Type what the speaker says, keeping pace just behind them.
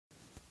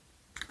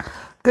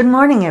Good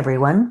morning,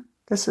 everyone.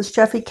 This is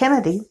Jeffy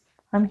Kennedy.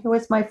 I'm here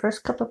with my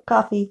first cup of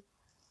coffee,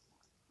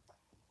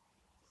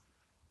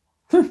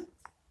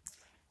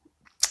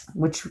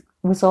 which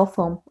was all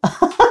foam.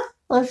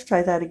 Let's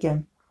try that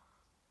again.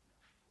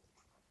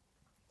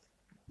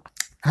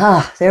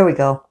 There we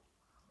go.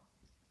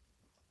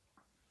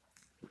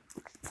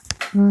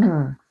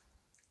 I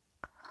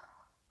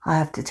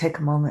have to take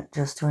a moment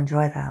just to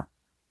enjoy that.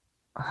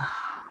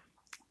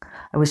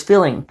 I was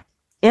feeling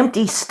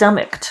empty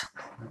stomached.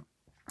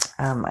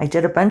 I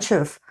did a bunch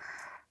of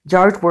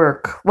yard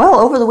work,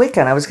 over the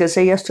weekend. I was going to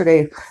say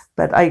yesterday,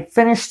 but I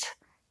finished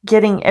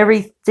getting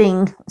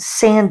everything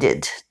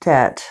sanded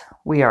that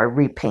we are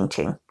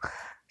repainting.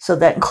 So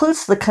that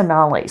includes the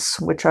canales,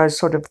 which are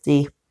sort of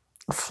the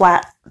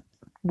flat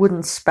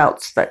wooden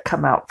spouts that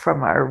come out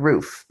from our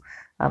roof.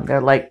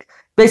 They're like,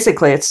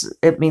 basically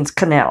it means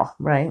canal,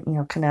 right?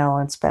 Canal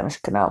in Spanish,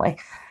 canale.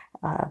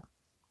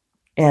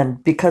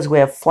 And because we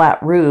have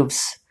flat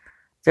roofs,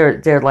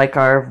 they're like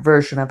our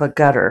version of a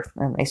gutter,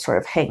 and they sort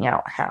of hang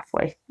out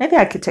halfway. Maybe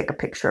I could take a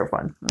picture of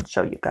one and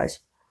show you guys.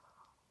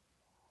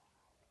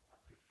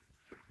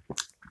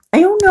 I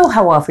don't know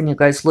how often you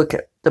guys look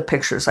at the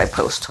pictures I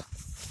post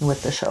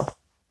with the show,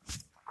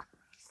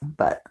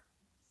 but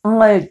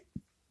I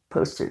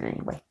post it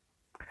anyway.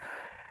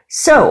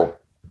 So,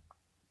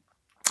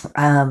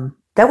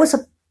 that was I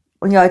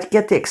had to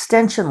get the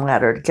extension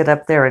ladder to get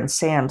up there and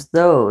sand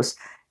those,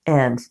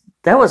 and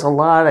that was a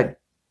lot of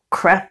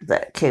crap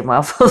that came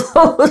off of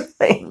those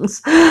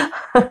things.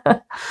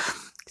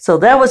 So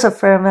that was a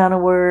fair amount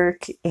of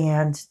work,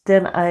 and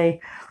then I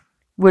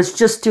was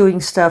just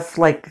doing stuff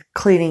like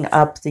cleaning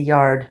up the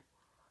yard.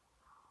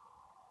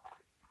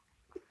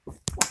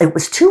 It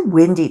was too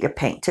windy to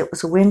paint. It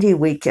was a windy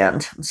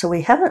weekend, so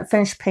we haven't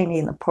finished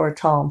painting the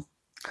portal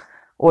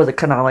or the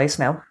canales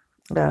now,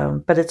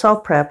 but it's all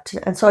prepped.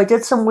 And so I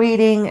did some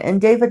weeding, and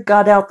David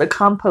got out the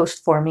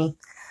compost for me.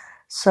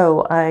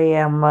 So I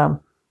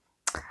am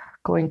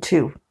going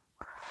to...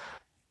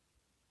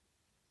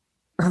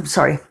 I'm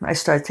sorry, I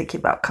started thinking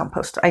about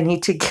compost. I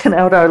need to get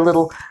out our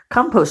little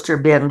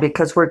composter bin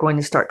because we're going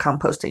to start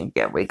composting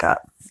again. We got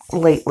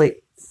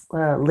lazy.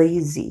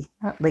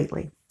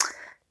 Oh,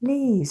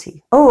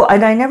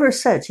 and I never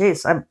said,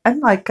 geez, I'm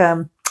like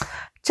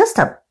just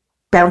a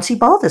bouncy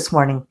ball this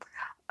morning.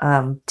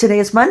 Today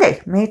is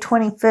Monday, May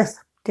 25th,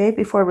 day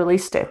before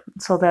release day.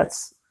 So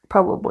that's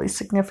probably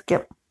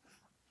significant.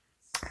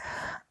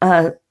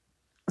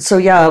 So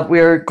yeah,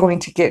 we're going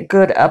to get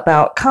good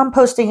about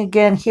composting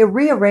again. He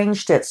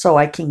rearranged it so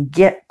I can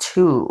get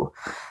to.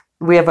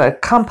 We have a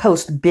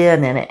compost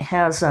bin, and it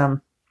has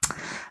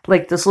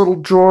like this little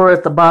drawer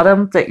at the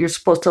bottom that you're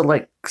supposed to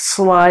like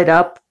slide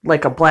up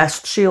like a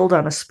blast shield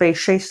on a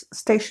space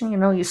station.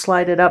 You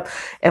slide it up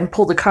and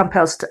pull the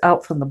compost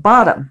out from the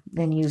bottom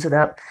and use it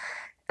up.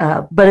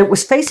 But it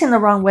was facing the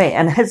wrong way,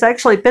 and has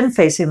actually been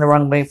facing the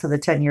wrong way for the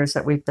 10 years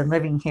that we've been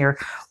living here.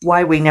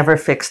 Why we never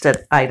fixed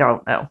it, I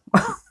don't know.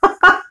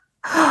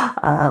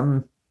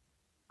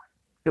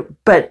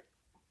 But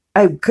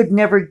I could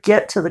never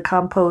get to the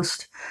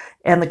compost,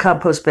 and the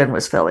compost bin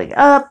was filling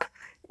up,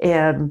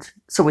 and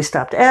so we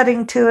stopped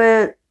adding to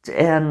it,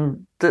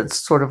 and it's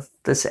sort of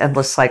this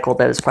endless cycle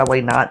that is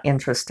probably not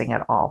interesting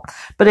at all.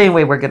 But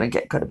anyway, we're going to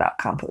get good about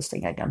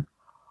composting again.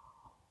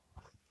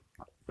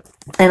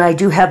 And I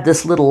do have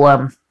this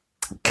little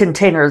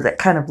container that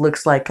kind of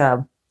looks like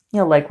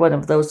like one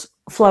of those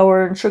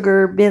flour and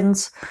sugar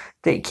bins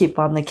that you keep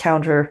on the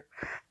counter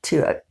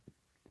to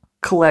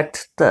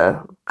collect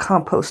the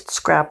compost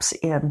scraps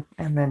in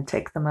and then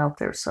take them out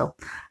there. So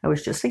I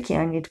was just thinking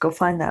I need to go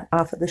find that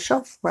off of the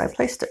shelf where I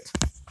placed it,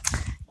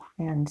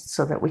 and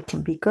so that we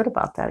can be good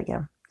about that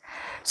again.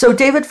 So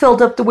David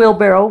filled up the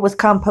wheelbarrow with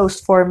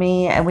compost for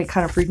me, and we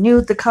kind of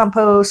renewed the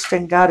compost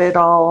and got it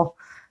all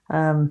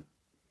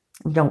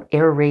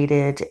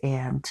aerated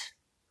and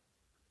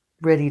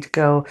ready to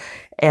go.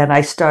 And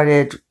I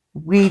started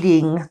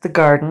weeding the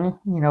garden,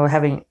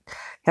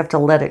 have to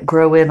let it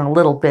grow in a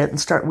little bit and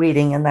start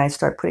weeding, and then I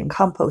start putting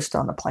compost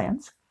on the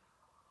plants.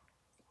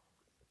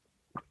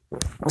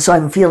 So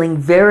I'm feeling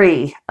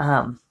very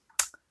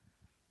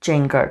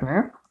Jane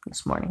Gardner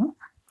this morning.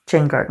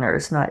 Jane Gardner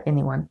is not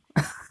anyone.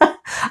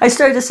 I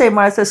started to say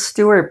Martha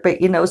Stewart,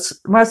 but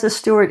Martha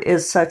Stewart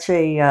is such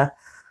a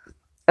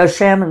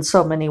sham in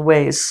so many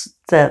ways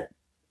that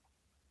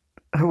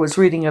I was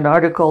reading an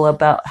article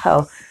about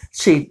how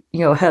she,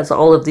 has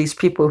all of these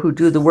people who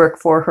do the work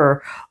for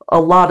her,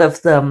 a lot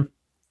of them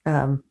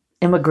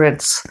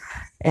immigrants,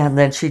 and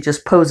then she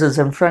just poses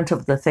in front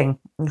of the thing.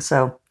 And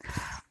so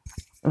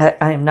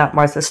I am not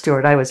Martha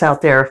Stewart. I was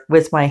out there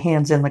with my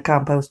hands in the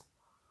compost.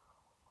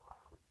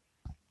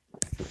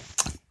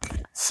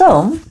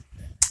 So,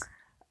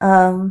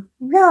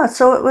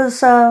 so it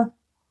was a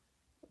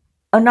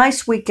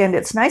nice weekend.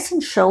 It's nice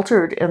and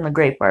sheltered in the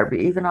Great Barbie,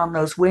 even on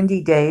those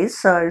windy days.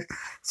 So I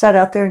sat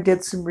out there and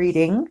did some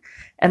reading,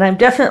 and I'm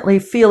definitely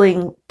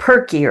feeling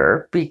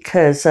perkier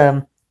because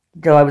I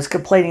was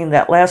complaining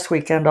that last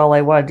weekend all I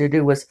wanted to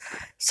do was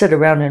sit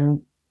around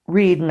and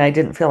read, and I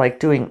didn't feel like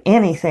doing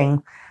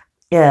anything.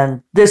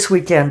 And this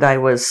weekend I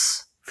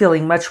was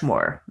feeling much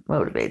more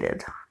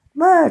motivated.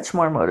 Much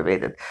more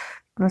motivated.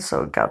 And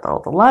so got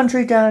all the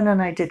laundry done,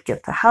 and I did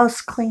get the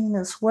house clean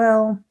as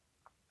well.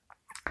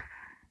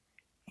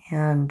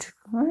 And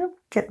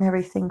getting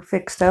everything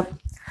fixed up.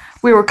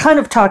 We were kind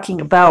of talking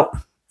about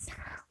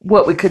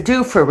what we could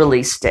do for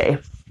release day.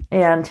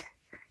 And,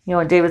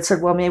 and David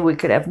said, well, maybe we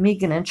could have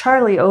Megan and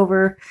Charlie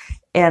over.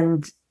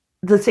 And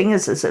the thing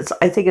is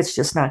I think it's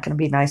just not going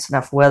to be nice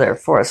enough weather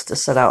for us to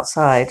sit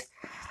outside.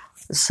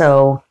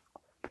 So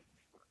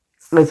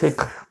I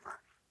think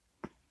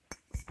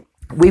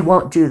we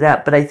won't do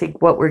that, but I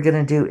think what we're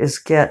going to do is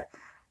get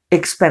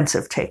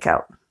expensive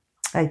takeout.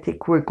 I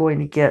think we're going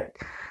to get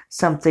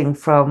something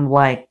from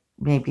like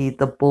maybe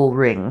the Bull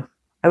Ring.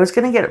 I was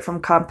going to get it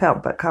from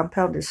Compound, but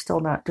Compound is still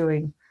not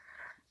doing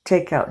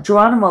takeout.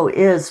 Geronimo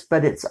is,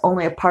 but it's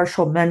only a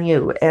partial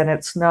menu, and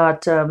it's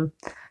not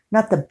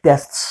the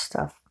best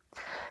stuff.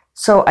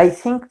 So I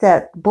think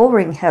that Bull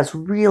Ring has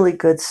really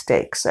good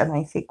steaks, and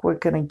I think we're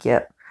going to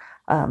get,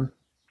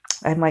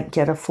 I might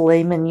get a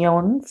filet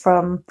mignon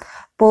from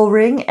Bull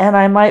Ring, and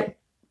I might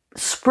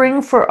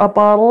spring for a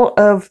bottle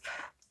of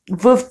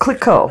Veuve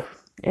Clicquot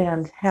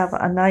and have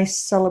a nice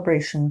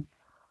celebration.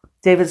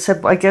 David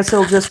said, I guess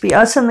it'll just be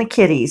us and the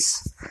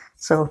kitties.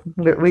 So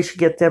we should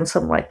get them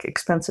some like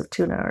expensive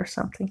tuna or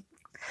something.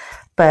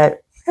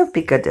 But it would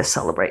be good to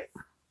celebrate.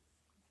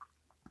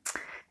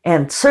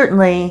 And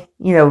certainly,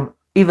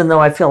 even though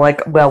I feel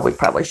like, well, we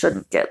probably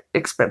shouldn't get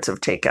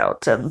expensive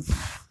takeout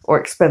or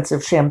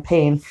expensive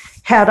champagne.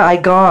 Had I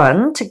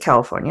gone to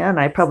California, and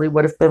I probably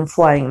would have been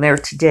flying there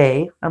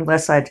today,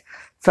 unless I'd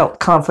felt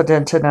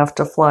confident enough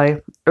to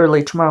fly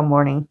early tomorrow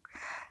morning,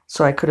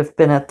 so I could have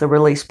been at the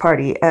release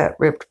party at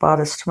Ripped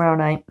Bodice tomorrow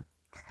night.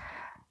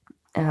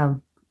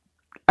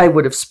 I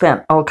would have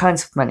spent all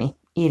kinds of money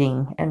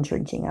eating and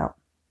drinking out.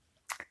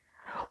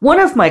 One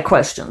of my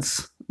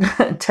questions,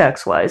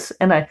 tax-wise,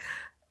 and I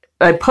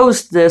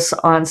posed this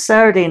on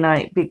Saturday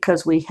night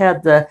because we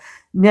had the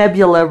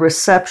Nebula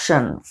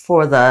reception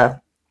for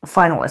the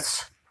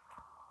finalists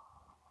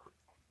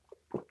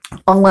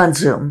all on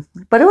Zoom.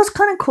 But it was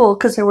kind of cool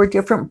because there were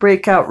different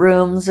breakout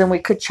rooms and we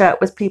could chat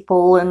with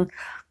people and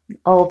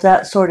all of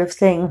that sort of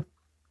thing.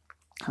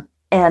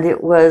 And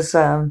it was,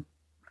 it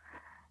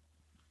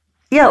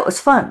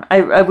was fun.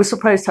 I was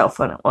surprised how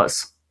fun it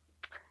was.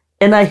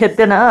 And I had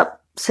been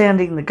up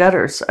sanding the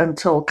gutters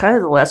until kind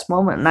of the last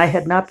moment, and I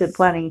had not been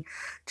planning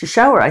to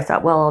shower. I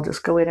thought, well, I'll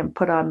just go in and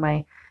put on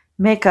my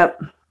makeup.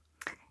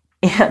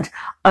 And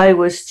I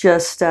was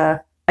just,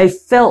 I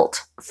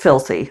felt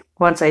filthy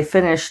once I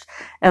finished.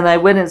 And I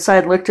went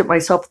inside, looked at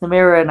myself in the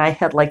mirror, and I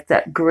had like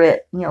that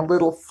grit,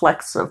 little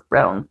flecks of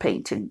brown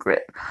paint and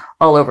grit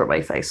all over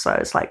my face. So I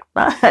was like,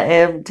 I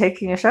am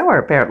taking a shower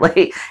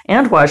apparently,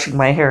 and washing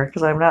my hair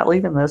because I'm not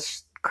leaving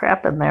this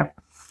crap in there.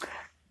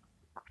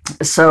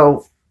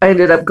 So I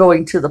ended up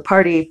going to the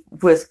party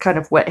with kind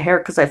of wet hair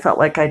because I felt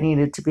like I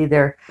needed to be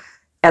there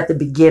at the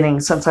beginning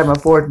since I'm a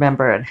board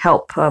member and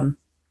help,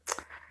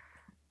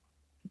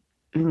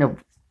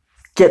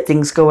 get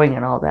things going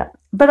and all that.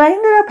 But I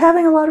ended up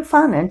having a lot of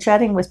fun and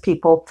chatting with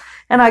people.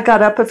 And I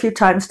got up a few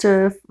times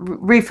to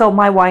refill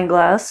my wine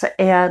glass.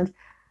 And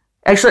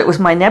actually, it was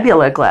my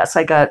Nebula glass.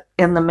 I got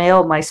in the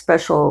mail my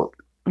special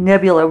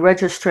Nebula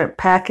registrant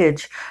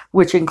package,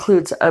 which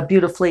includes a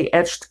beautifully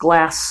etched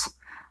glass,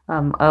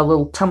 a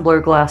little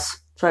tumbler glass.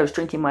 So I was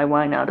drinking my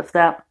wine out of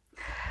that.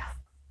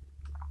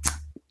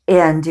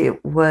 And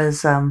it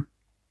was, and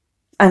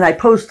I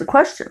posed the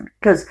question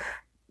because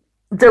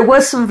there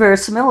was some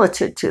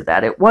verisimilitude to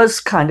that. It was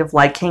kind of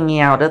like hanging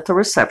out at the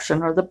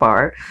reception or the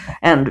bar,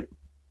 and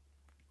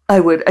I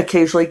would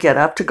occasionally get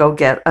up to go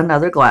get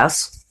another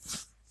glass,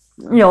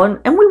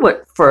 and we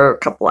went for a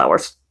couple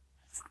hours.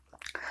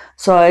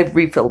 So I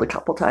refilled a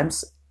couple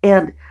times.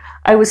 And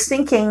I was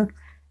thinking,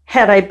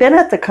 had I been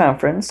at the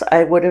conference,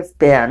 I would have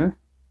been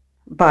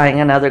buying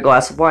another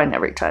glass of wine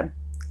every time.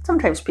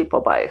 Sometimes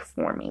people buy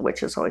for me,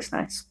 which is always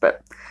nice,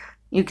 but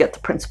you get the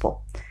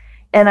principle.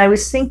 And I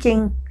was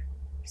thinking,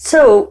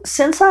 so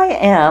since I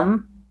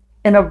am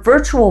in a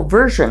virtual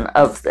version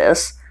of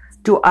this,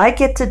 do I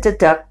get to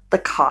deduct the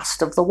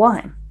cost of the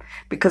wine?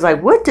 Because I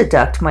would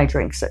deduct my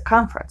drinks at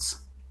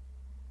conference.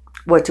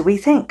 What do we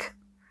think?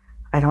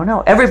 I don't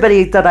know.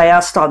 Everybody that I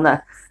asked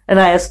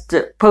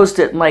posed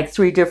it in like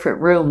 3 different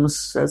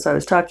rooms as I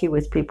was talking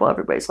with people.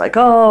 Everybody's like,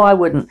 oh, I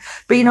wouldn't.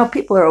 But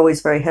people are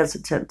always very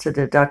hesitant to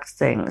deduct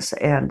things.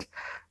 And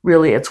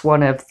really, it's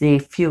one of the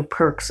few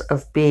perks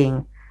of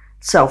being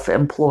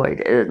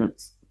self-employed, and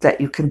that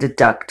you can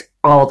deduct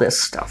all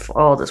this stuff,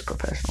 all this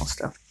professional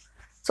stuff.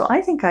 So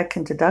I think I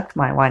can deduct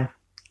my wine.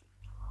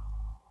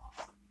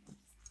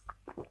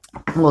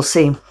 We'll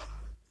see.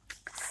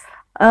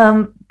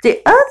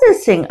 The other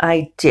thing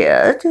I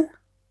did,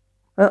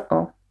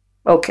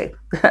 okay,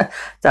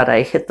 thought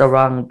I hit the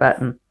wrong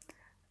button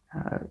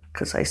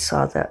because I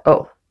saw that.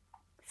 Oh,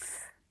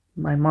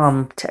 my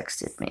mom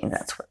texted me.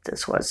 That's what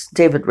this was.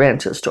 David ran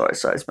to the store,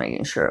 so I was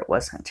making sure it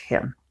wasn't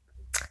him.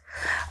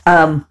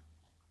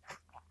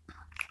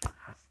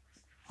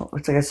 What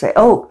was I going to say?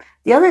 Oh,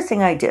 The other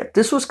thing I did,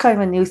 this was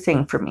kind of a new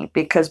thing for me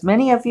because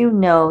many of you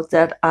know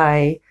that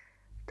I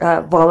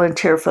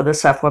volunteer for the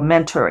SFWA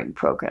mentoring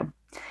program.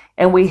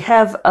 And we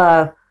have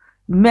a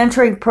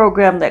mentoring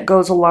program that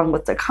goes along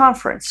with the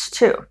conference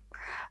too.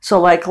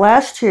 So like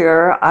last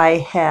year, I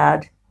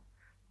had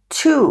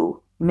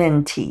 2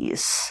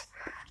 mentees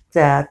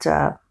that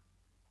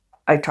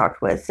I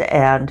talked with.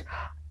 And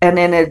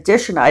in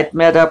addition, I'd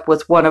met up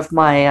with one of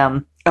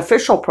my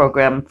official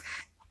program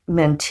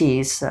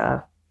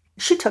mentees.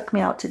 She took me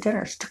out to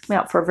dinner. She took me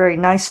out for a very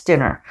nice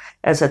dinner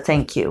as a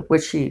thank you,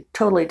 which she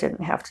totally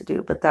didn't have to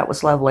do, but that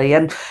was lovely.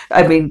 And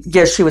I mean,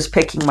 yes, she was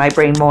picking my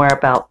brain more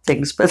about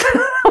things, but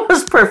that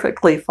was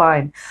perfectly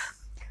fine.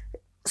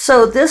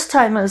 So this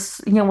time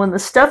is, when the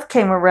stuff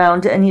came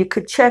around and you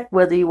could check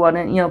whether you want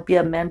to, be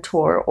a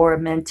mentor or a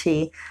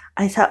mentee,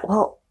 I thought,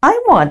 well, I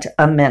want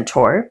a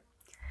mentor.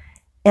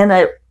 And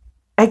I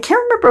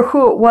can't remember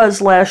who it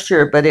was last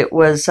year, but it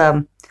was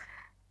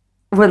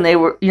when they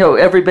were,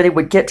 everybody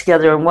would get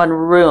together in one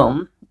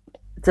room,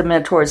 the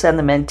mentors and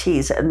the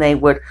mentees, and they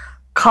would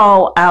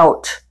call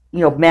out,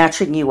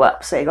 matching you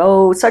up, saying,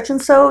 oh, such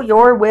and so,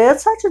 you're with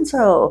such and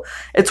so.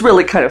 It's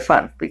really kind of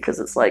fun because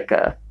it's like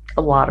a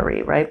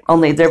lottery, right?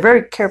 Only they're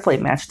very carefully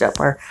matched up.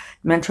 Our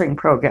mentoring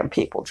program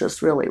people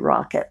just really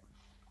rock it.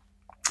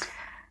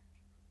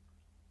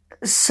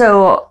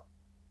 So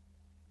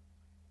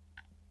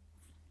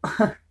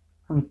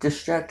I'm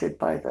distracted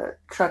by the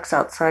trucks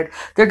outside.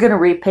 They're going to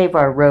repave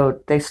our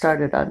road. They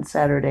started on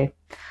Saturday.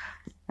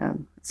 It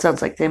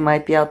sounds like they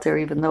might be out there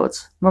even though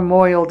it's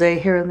Memorial Day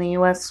here in the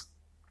U.S.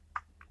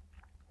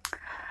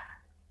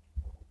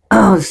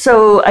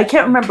 So I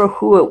can't remember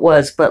who it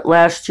was, but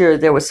last year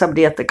there was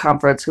somebody at the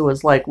conference who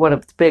was like one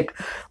of the big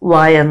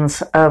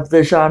lions of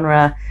the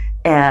genre,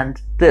 and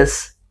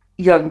this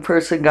young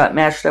person got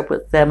matched up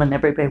with them, and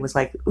everybody was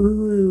like,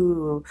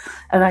 ooh.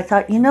 And I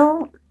thought,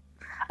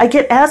 I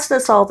get asked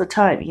this all the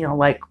time,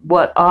 like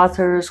what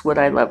authors would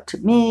I love to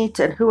meet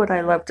and who would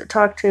I love to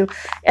talk to?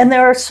 And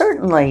there are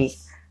certainly,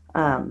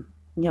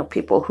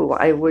 people who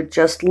I would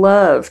just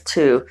love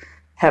to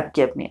have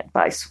give me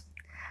advice.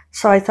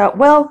 So I thought,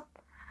 well,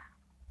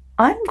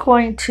 I'm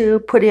going to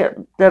put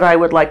in that I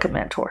would like a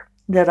mentor,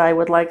 that I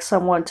would like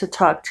someone to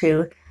talk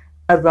to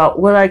about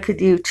what I could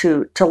do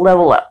to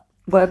level up.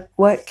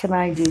 What can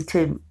I do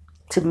to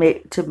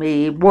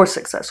be more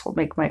successful,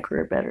 make my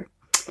career better?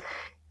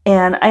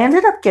 And I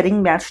ended up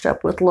getting matched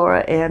up with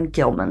Laura Ann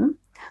Gilman,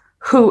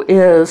 who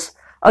is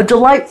a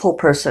delightful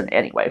person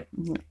anyway.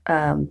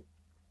 And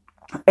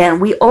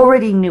we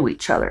already knew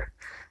each other.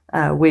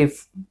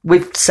 We've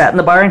sat in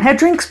the bar and had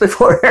drinks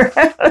before.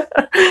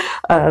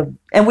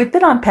 And we've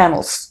been on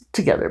panels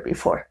together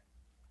before.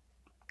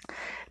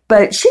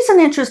 But she's an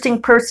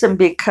interesting person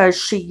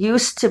because she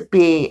used to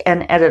be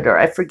an editor.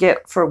 I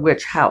forget for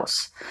which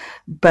house.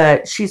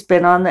 But she's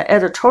been on the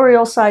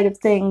editorial side of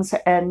things,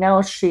 and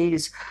now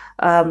she's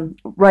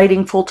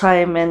writing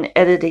full-time and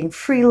editing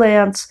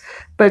freelance.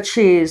 But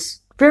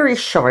she's very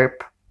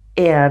sharp,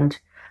 and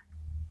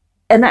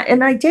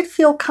I did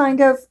feel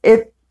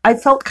I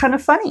felt kind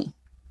of funny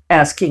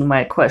asking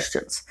my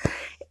questions.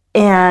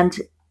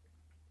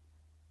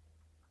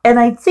 And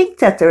I think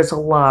that there's a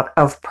lot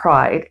of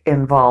pride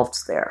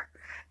involved there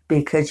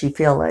because you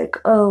feel like,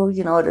 oh,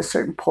 at a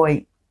certain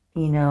point,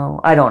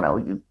 I don't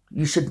know,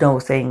 you should know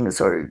things,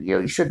 or,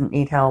 you shouldn't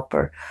need help,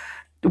 or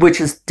which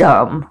is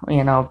dumb,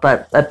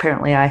 but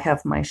apparently I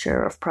have my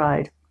share of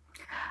pride.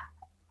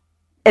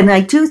 And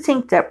I do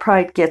think that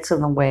pride gets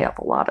in the way of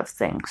a lot of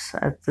things.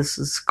 This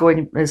is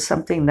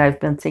something that I've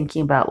been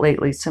thinking about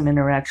lately, some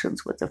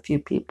interactions with a few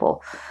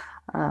people.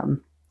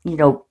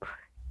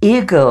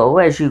 Ego,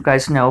 as you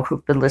guys know,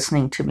 who've been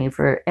listening to me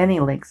for any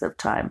length of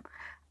time,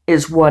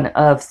 is one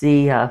of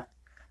the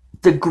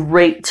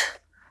great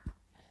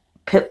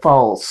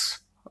pitfalls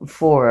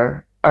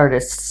for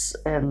artists.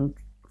 And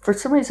for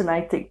some reason,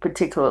 I think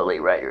particularly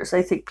writers.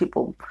 I think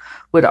people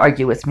would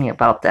argue with me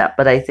about that,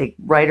 but I think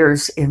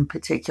writers in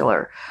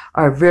particular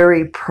are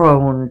very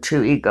prone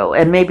to ego.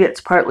 And maybe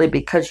it's partly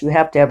because you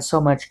have to have so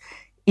much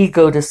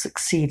ego to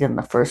succeed in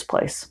the first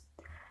place.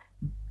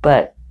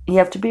 But you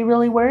have to be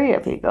really wary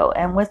of ego,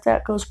 and with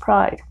that goes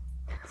pride.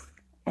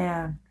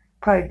 And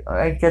pride,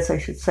 I guess I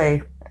should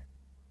say,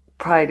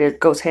 pride, it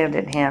goes hand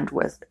in hand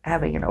with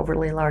having an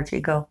overly large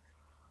ego.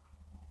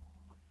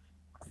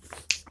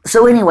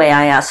 So anyway,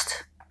 I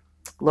asked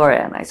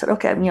Laura, and I said,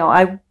 okay,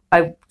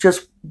 I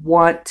just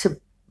want to,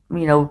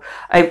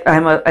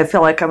 I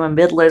feel like I'm a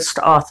mid-list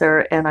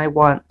author, and I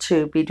want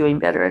to be doing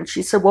better. And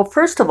she said, well,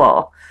 first of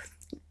all,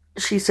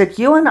 she said,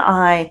 you and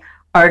I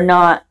are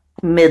not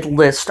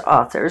mid-list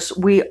authors.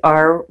 We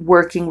are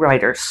working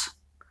writers.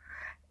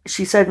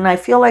 She said, and I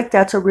feel like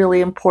that's a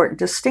really important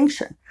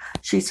distinction.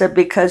 She said,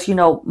 because,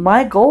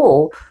 my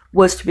goal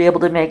was to be able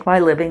to make my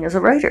living as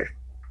a writer.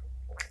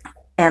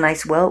 And I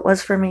said, well, it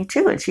was for me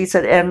too. And she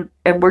said,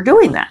 and we're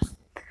doing that.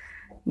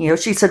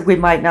 She said, we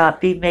might not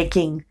be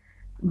making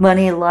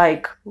money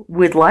like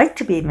we'd like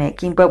to be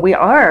making, but we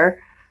are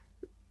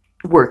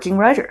working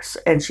writers.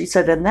 And she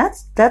said, and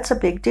that's a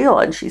big deal.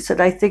 And she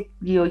said, I think,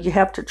 you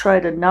have to try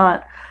to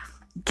not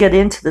get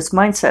into this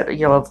mindset,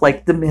 of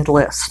like the mid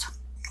list.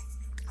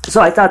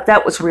 So I thought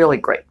that was really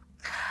great.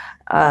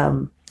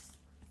 And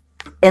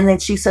then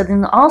she said,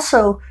 and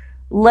also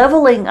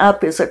leveling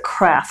up is a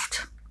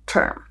craft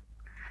term.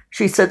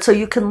 She said, so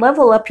you can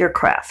level up your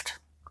craft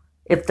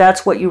if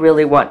that's what you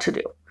really want to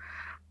do.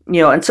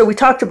 And so we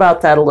talked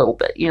about that a little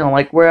bit,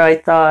 like where I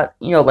thought,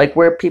 like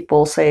where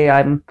people say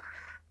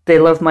they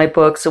love my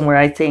books and where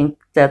I think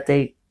that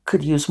they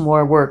could use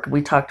more work.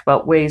 We talked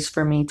about ways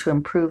for me to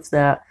improve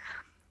that.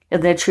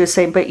 And then she was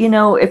saying, but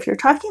if you're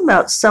talking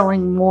about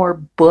selling more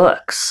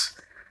books,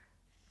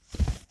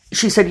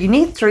 she said, you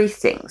need 3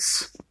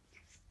 things.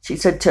 She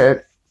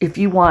said if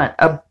you want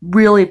a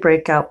really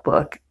breakout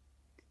book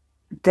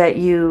that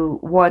you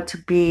want to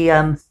be,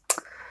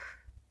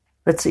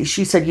 let's see,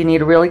 she said, you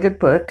need a really good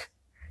book.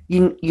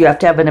 You have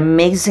to have an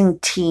amazing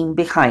team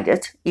behind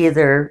it,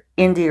 either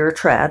indie or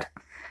trad.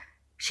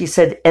 She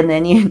said, and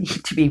then you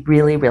need to be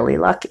really, really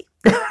lucky.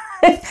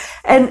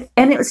 and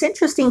it was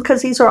interesting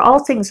because these are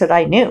all things that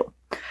I knew.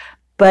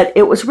 But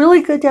it was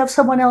really good to have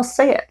someone else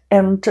say it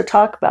and to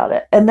talk about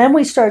it. And then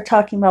we started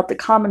talking about the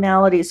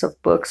commonalities of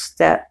books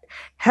that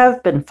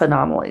have been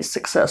phenomenally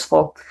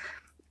successful.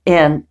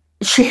 And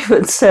she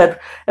even said,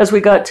 as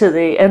we got to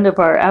the end of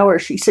our hour,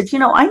 she said,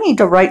 I need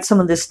to write some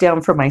of this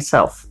down for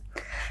myself.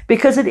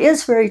 Because it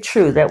is very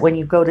true that when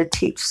you go to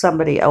teach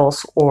somebody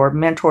else or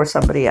mentor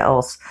somebody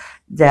else,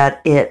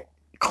 that it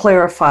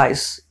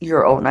clarifies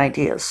your own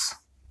ideas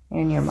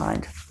in your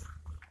mind.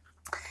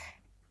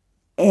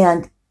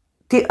 And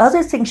the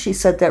other thing she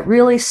said that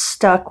really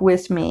stuck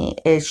with me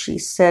is she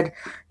said,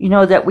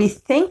 that we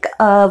think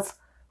of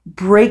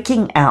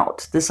breaking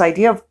out, this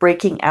idea of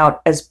breaking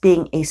out as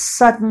being a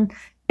sudden,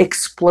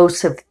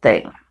 explosive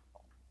thing,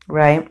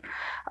 right?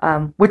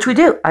 Which we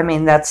do. I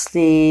mean, that's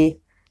the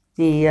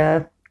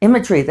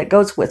imagery that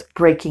goes with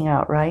breaking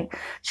out, right?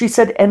 She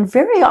said, and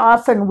very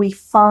often we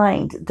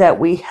find that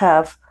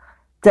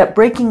that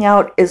breaking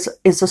out is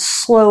a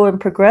slow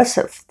and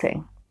progressive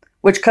thing,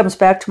 which comes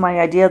back to my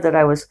idea that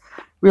I was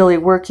really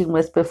working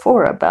with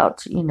before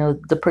about,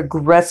 the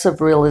progressive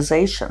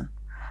realization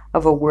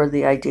of a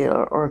worthy idea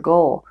or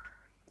goal.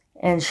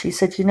 And she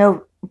said,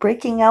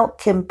 breaking out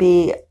can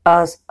be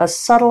a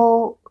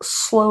subtle,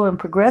 slow, and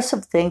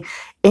progressive thing,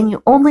 and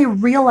you only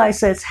realize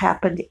that it's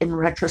happened in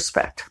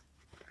retrospect.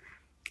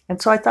 And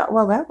so I thought,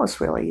 well, that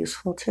was really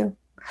useful too.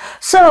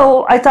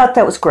 So I thought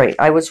that was great.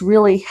 I was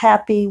really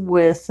happy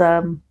with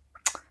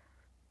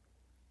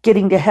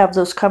getting to have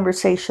those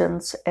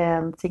conversations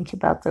and think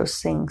about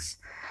those things.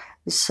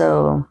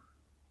 So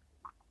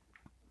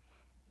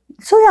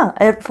yeah,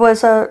 it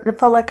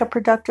felt like a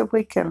productive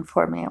weekend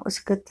for me. It was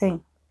a good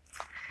thing.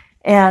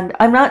 And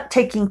I'm not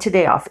taking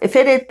today off. If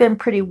it had been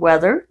pretty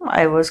weather,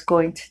 I was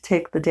going to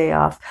take the day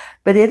off.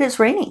 But it is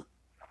raining.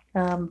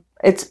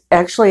 It's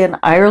actually an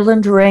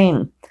Ireland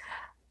rain.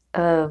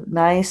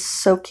 Nice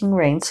soaking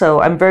rain. So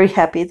I'm very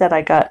happy that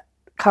I got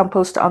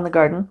compost on the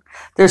garden.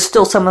 There's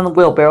still some in the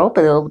wheelbarrow,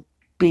 but it'll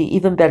be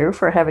even better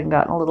for having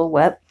gotten a little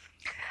wet.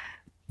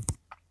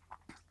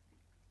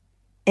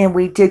 And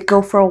we did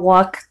go for a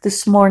walk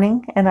this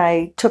morning, and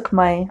I took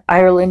my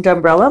Ireland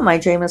umbrella, my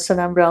Jameson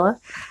umbrella.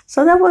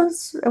 So it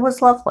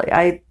was lovely.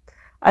 I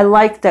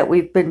like that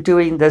we've been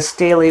doing this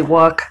daily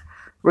walk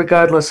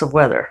regardless of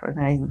weather,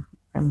 and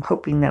I'm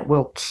hoping that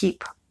we'll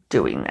keep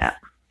doing that.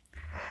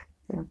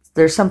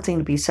 There's something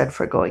to be said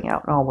for going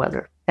out in all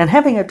weather. And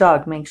having a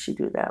dog makes you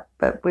do that,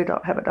 but we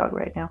don't have a dog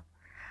right now.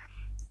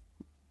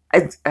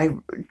 I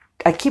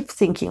keep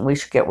thinking we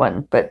should get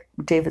one, but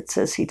David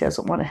says he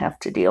doesn't want to have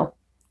to deal.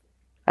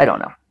 I don't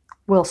know.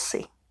 We'll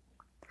see.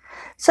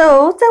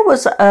 So that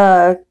was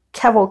a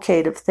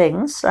cavalcade of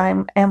things.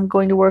 I am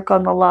going to work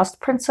on The Lost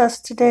Princess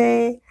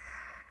today.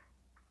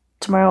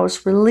 Tomorrow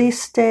is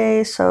release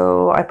day,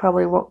 so I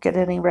probably won't get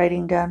any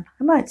writing done.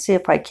 I might see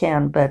if I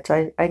can, but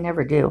I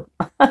never do.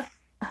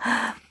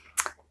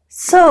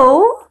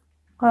 So,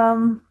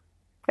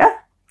 yeah.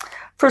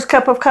 First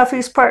Cup of Coffee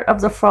is part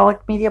of the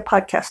Frolic Media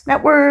Podcast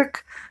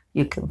Network.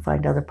 You can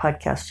find other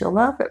podcasts you'll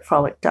love at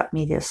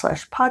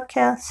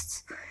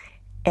frolic.media/podcasts.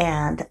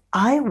 And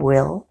I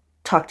will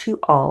talk to you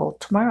all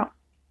tomorrow.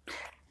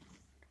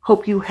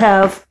 Hope you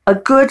have a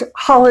good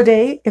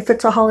holiday if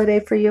it's a holiday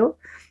for you.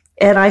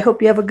 And I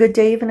hope you have a good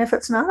day even if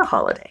it's not a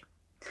holiday.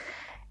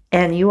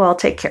 And you all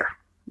take care.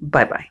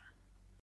 Bye-bye.